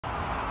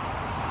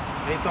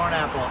Hey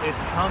Thornapple, it's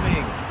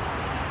coming.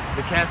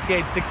 The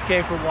Cascade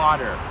 6K for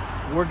Water.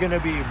 We're gonna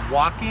be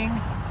walking,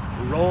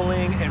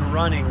 rolling, and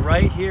running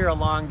right here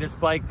along this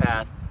bike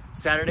path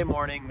Saturday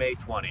morning, May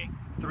 20.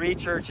 3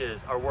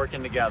 churches are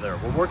working together.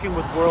 We're working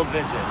with World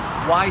Vision.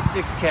 Why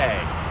 6K?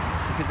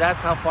 Because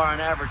that's how far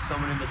on average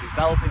someone in the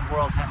developing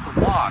world has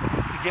to walk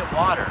to get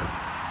water.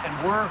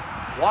 And we're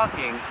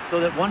walking so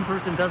that one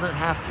person doesn't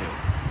have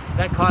to.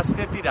 That costs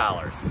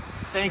 $50.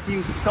 Thank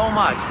you so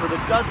much for the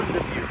dozens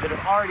of you that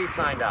have already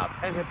signed up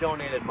and have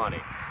donated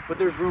money. But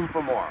there's room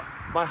for more.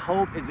 My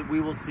hope is that we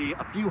will see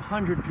a few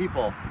hundred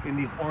people in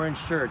these orange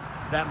shirts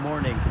that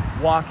morning,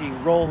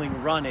 walking,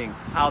 rolling, running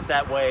out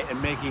that way and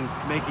making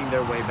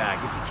their way back.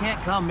 If you can't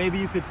come, maybe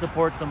you could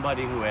support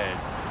somebody who is.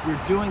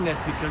 We're doing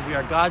this because we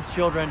are God's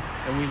children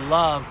and we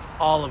love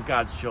all of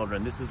God's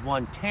children. This is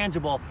one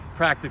tangible,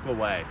 practical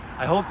way.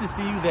 I hope to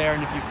see you there,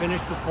 and if you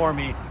finish before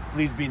me,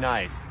 please be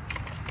nice.